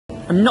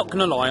I'm not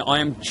gonna lie, I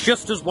am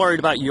just as worried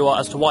about you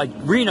as to why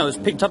Reno has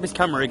picked up his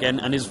camera again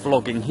and is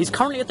vlogging. He's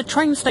currently at the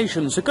train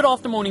station, so good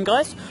afternoon,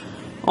 guys.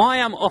 I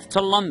am off to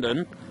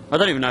London. I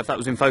don't even know if that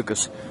was in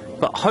focus,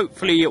 but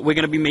hopefully we're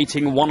going to be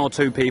meeting one or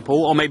two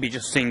people, or maybe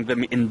just seeing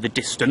them in the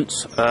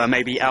distance.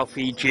 Maybe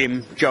Alfie,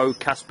 Jim, Joe,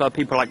 Casper,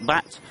 people like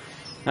that.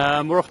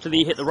 We're off to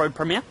the Hit the Road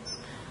premiere.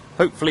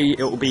 Hopefully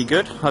it will be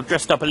good. I've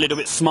dressed up a little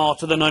bit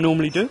smarter than I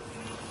normally do,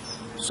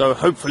 so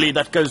hopefully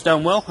that goes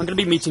down well. I'm going to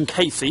be meeting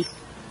Casey.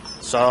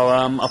 So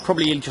I'll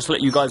probably just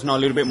let you guys know a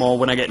little bit more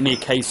when I get near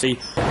Casey.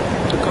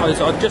 So guys,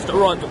 I've just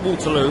arrived at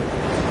Waterloo.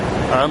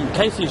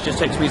 Casey's just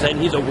texted me saying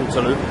he's at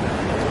Waterloo,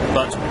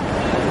 but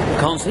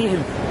can't see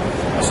him.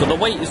 So the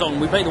wait is on.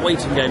 We play the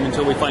waiting game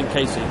until we find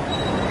Casey.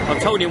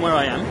 I've told him where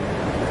I am,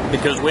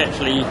 because we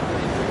actually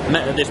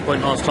met at this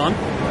point last time.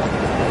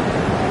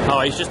 Oh,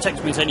 he's just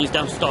texted me saying he's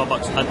down to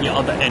Starbucks at the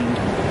other end.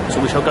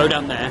 So we shall go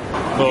down there.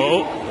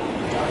 Oh!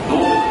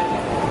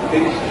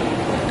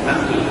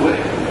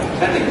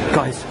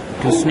 Guys,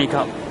 gonna sneak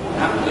up.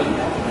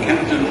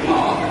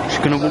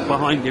 Just gonna walk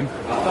behind him.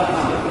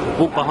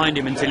 Walk behind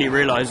him until he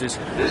realises.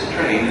 This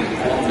train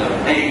is one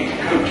of 8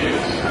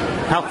 coaches.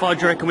 How far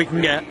do you reckon we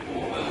can get?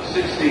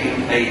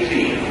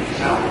 1618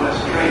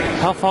 Southwest train.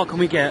 How far can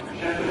we get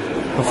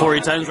before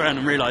he turns around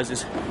and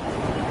realises?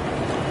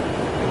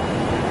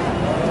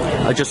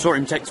 I just saw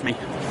him text me,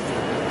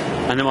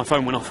 and then my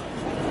phone went off.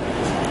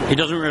 He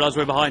doesn't realise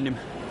we're behind him.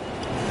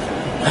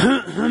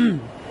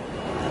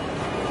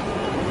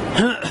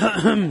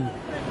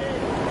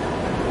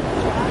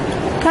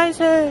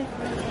 Casey!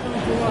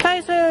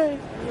 Casey!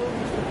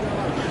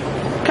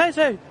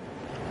 Casey!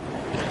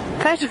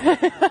 Casey!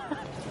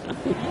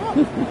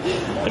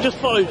 I just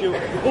followed you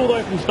all the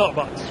way from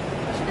Starbucks.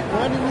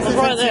 I was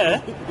right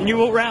there, and you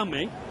walked round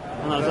me,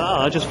 and I was like,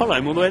 oh, I just follow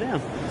him all the way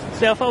down.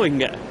 See how far we can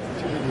get.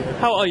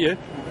 How are you?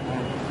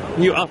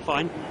 You are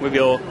fine with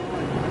your...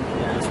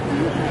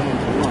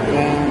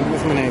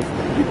 What's my name?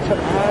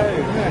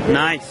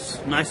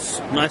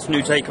 Nice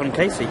new take on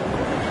Casey.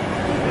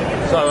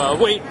 So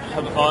we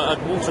have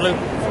at Waterloo. I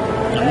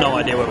have no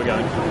idea where we're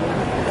going.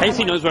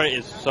 Casey knows where it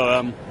is,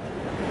 so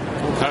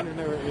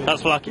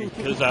that's lucky,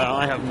 because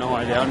I have no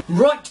idea.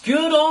 Right,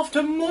 good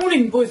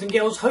afternoon, boys and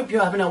girls. Hope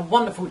you're having a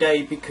wonderful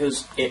day,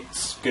 because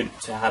it's good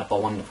to have a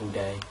wonderful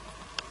day.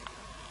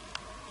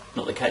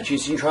 Not the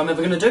catchiest intro I'm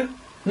ever going to do.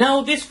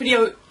 Now, this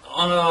video,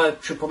 I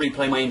should probably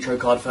play my intro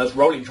card first.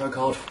 Roll intro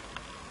card.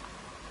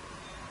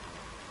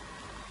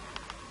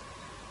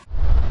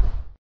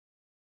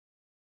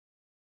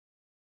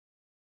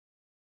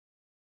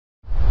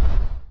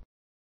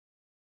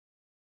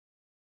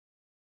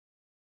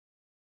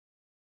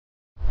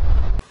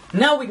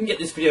 Now we can get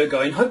this video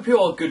going. Hope you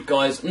are good,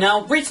 guys.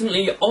 Now,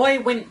 recently I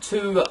went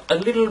to a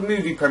little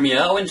movie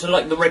premiere. I went to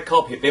like the red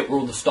carpet bit where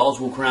all the stars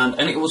walk around,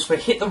 and it was for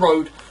Hit the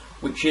Road,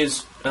 which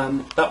is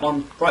that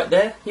one right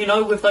there. You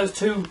know, with those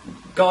two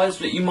guys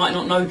that you might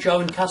not know, Joe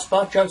and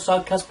Casper. Joe,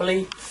 Suggs, Casper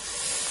Lee.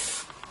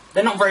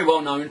 They're not very well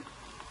known,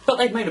 but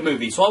they've made a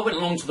movie. So I went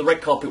along to the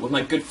red carpet with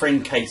my good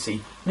friend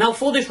Casey. Now,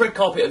 for this red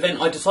carpet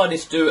event, I decided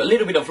to do a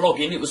little bit of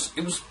vlogging. It was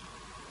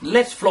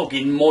less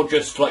vlogging, more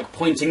just like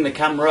pointing the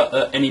camera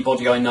at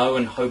anybody I know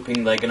and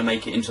hoping they're going to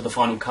make it into the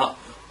final cut,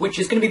 which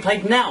is going to be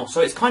played now.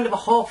 So it's kind of a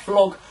half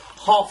vlog,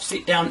 half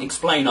sit down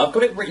explain. I've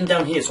got it written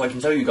down here so I can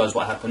tell you guys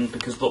what happened,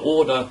 because the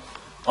order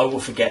I will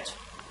forget.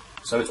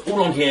 So it's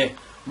all on here,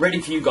 ready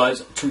for you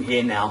guys to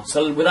hear now.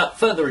 So without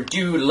further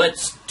ado,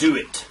 let's do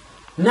it.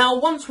 Now,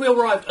 once we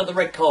arrived at the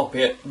red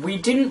carpet, we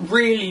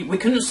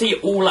couldn't see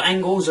all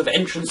angles of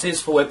entrances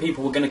for where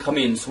people were going to come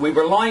in, so we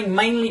were relying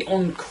mainly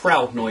on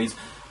crowd noise.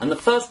 And the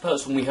first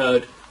person we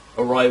heard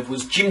arrive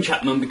was Jim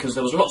Chapman, because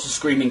there was lots of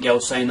screaming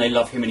girls saying they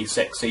love him and he's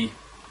sexy.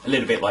 A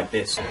little bit like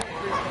this.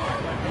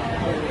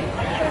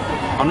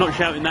 I'm not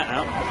shouting that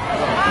out.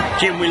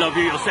 Jim, we love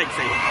you, you're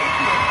sexy.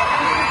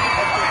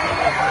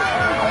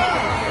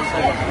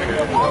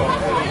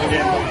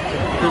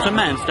 There's a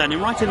man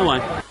standing right in the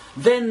way.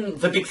 Then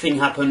the big thing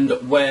happened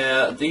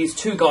where these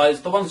two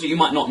guys, the ones that you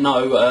might not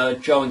know,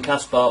 Joe and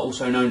Casper,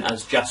 also known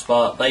as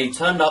Jasper, they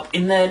turned up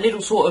in their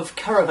little sort of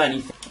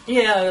caravan-y thing.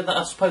 Yeah,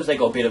 I suppose they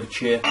got a bit of a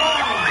cheer.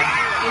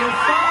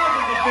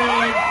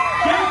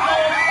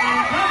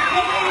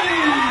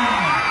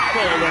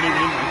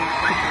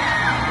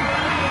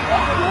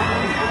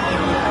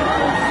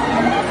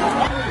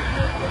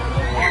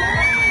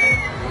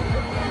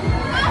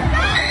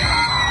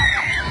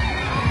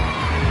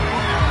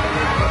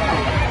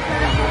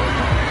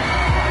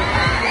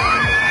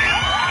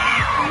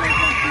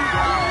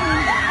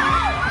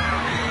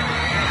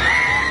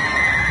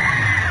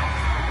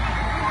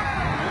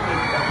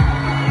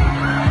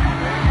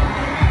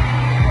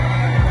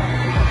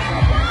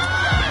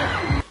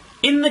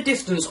 In the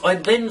distance, I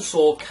then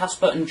saw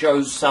Casper and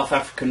Joe's South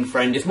African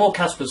friend. It's more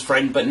Casper's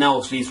friend, but now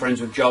obviously he's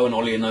friends with Joe and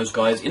Ollie and those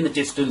guys. In the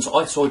distance,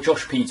 I saw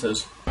Josh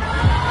Peters.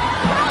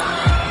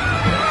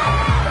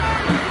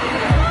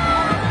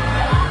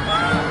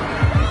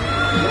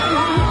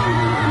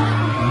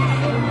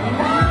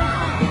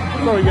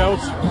 Sorry,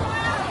 girls.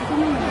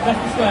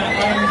 That's where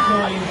I'm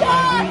joined by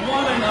the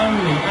one and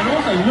only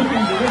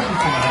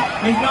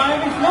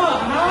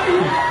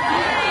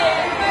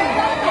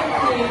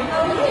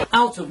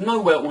of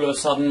nowhere, all of a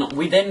sudden,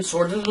 we then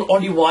saw a little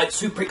Ollie White,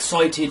 super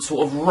excited,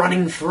 sort of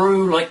running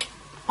through, like,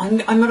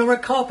 I'm on a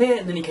red carpet,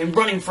 and then he came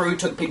running through,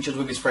 took pictures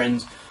with his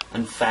friends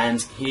and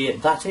fans here,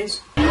 that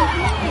is.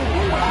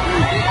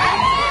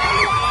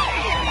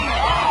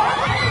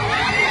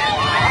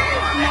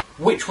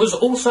 Which was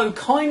also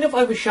kind of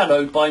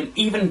overshadowed by an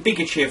even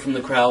bigger cheer from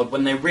the crowd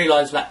when they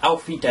realised that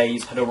Alfie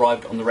Days had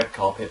arrived on the red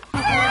carpet.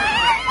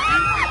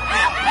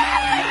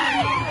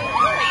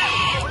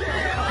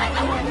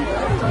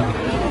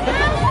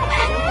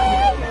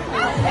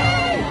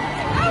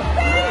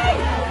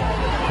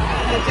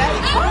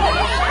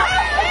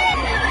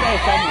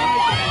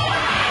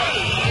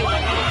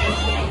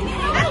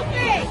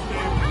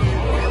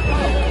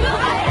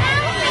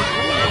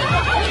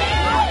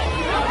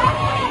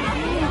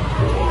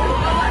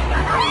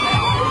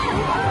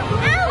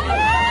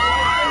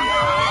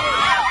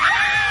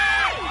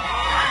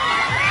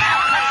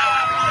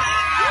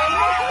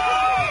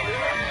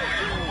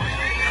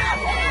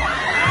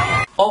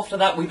 After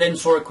that, we then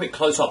saw a quick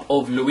close-up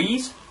of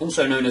Louise,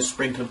 also known as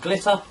Sprinkle of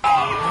Glitter.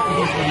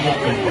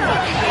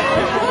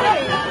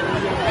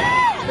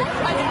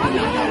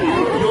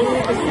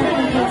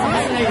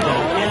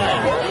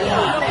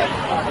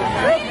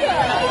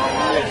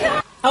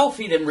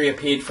 Alfie then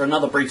reappeared for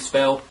another brief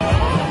spell.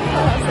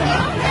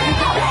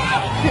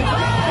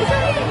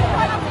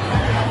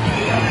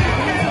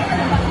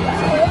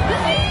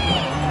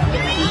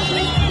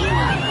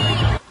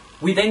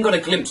 We then got a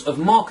glimpse of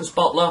Marcus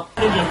Butler.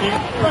 Probably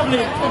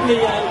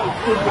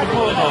could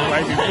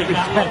apologise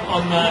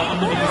on the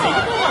BBC.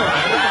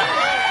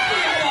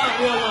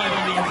 We are live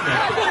on the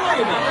internet. Don't worry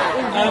about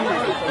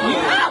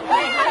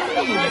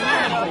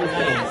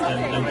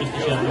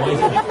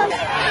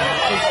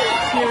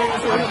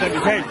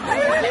it.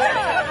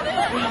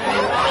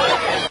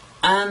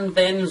 And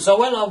then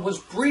Zoella was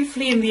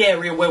briefly in the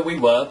area where we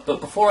were,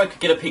 but before I could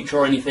get a picture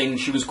or anything,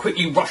 she was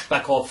quickly rushed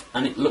back off,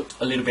 and it looked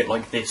a little bit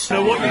like this.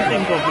 So what do you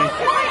think of me?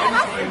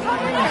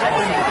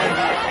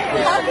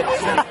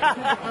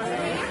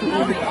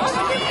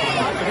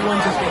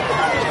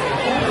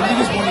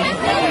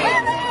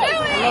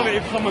 I love it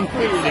if someone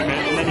tweeted him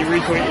and then he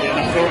retweeted it and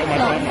I saw it on my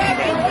phone.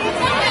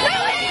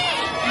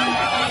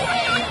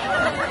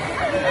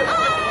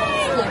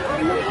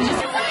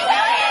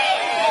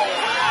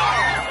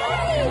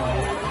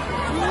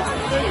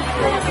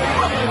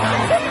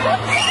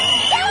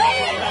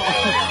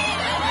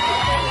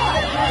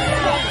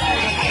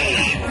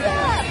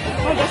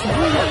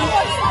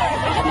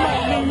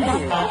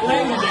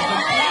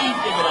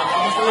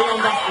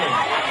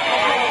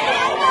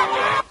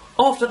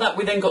 After that,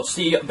 we then got to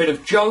see a bit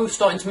of Joe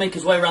starting to make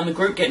his way around the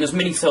group, getting as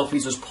many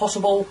selfies as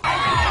possible.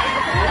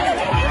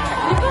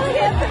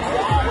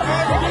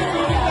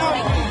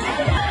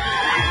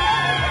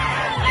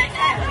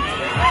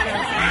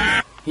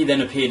 He then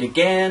appeared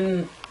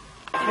again.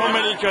 1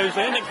 minute Joe's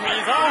there, next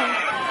minute's on.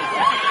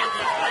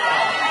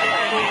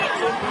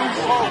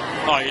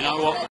 Oh, you know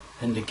what?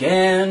 And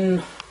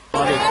again.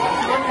 Very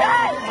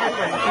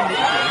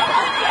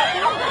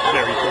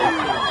cool.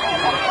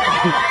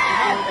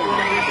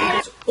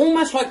 It's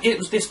almost like it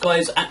was this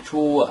guy's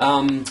actual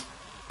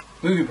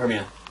movie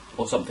premiere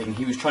or something.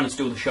 He was trying to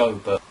steal the show,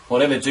 but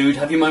whatever, dude,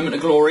 have your moment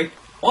of glory.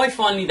 I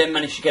finally then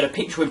managed to get a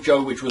picture with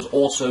Joe, which was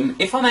awesome.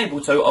 If I'm able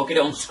to, I'll get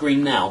it on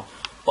screen now.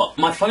 But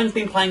my phone's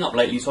been playing up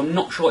lately, so I'm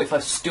not sure if I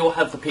still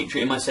have the picture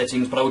in my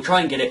settings, but I will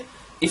try and get it.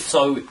 If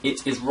so,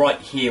 it is right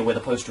here where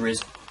the poster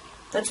is.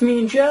 That's me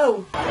and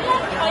Joe.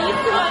 I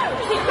used to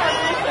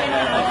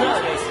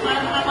work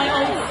at my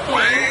old school.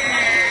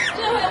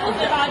 Do you know it was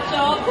a bad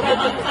job? But I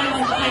was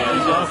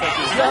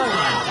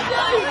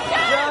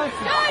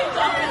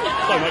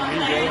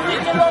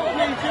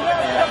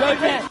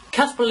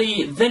Casper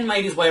Lee then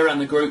made his way around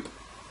the group,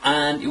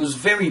 and it was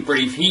very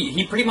brief.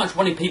 He pretty much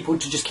wanted people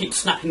to just keep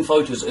snapping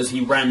photos as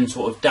he ran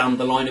sort of down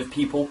the line of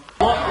people.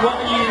 What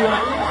are you...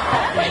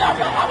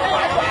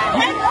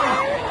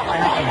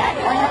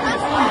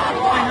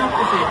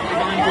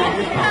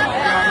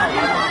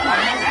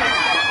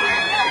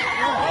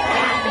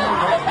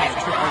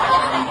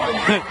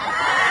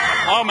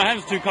 Oh, my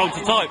hand's too cold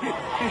to type.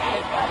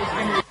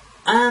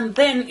 And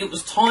then it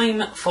was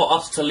time for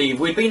us to leave.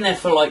 We'd been there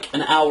for like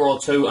an hour or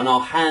two, and our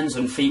hands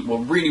and feet were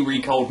really,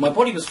 really cold. My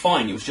body was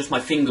fine, it was just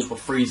my fingers were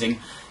freezing.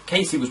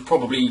 Casey was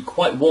probably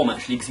quite warm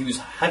actually, because he was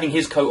having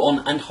his coat on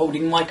and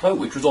holding my coat,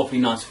 which was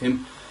awfully nice of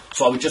him.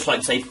 So I would just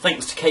like to say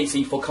thanks to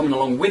Casey for coming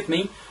along with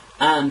me,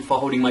 and for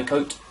holding my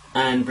coat,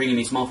 and bringing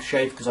me some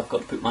aftershave, because I've got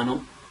to put mine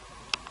on.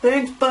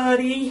 Thanks,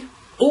 buddy!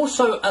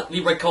 Also at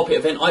the red carpet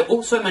event, I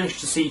also managed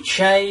to see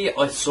Che,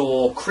 I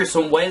saw Chris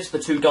and Wes, the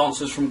two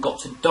dancers from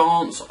Got to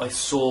Dance, I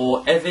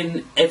saw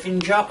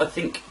Evinger, I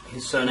think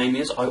his surname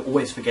is, I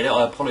always forget it,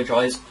 I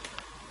apologise,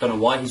 don't know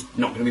why, he's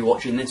not going to be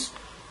watching this.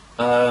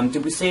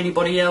 Did we see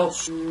anybody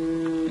else?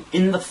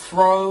 In the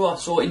Throw, I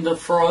saw In the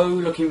Throw,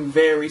 looking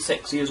very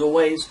sexy as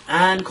always,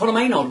 and Conor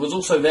Maynard was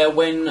also there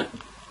when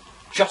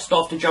just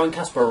after Joe and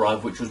Casper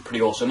arrived, which was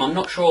pretty awesome. I'm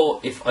not sure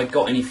if I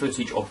got any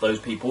footage of those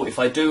people. If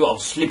I do, I'll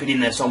slip it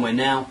in there somewhere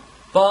now.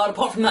 But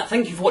apart from that,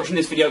 thank you for watching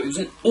this video. It was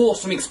an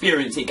awesome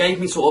experience. It gave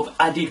me sort of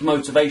added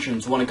motivation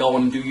to want to go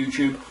on and do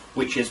YouTube,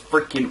 which is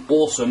freaking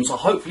awesome. So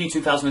hopefully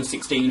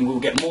 2016 we'll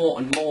get more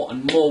and more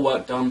and more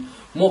work done,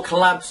 more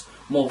collabs,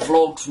 more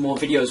vlogs, more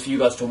videos for you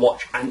guys to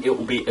watch, and it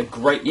will be a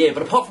great year.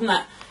 But apart from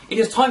that, it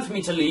is time for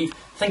me to leave.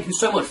 Thank you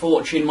so much for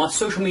watching. My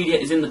social media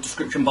is in the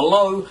description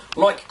below.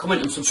 Like,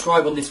 comment and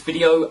subscribe on this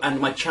video and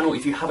my channel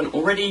if you haven't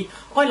already.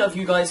 I love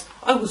you guys.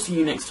 I will see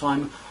you next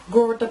time.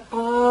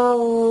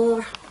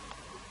 Goodbye.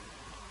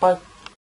 Bye.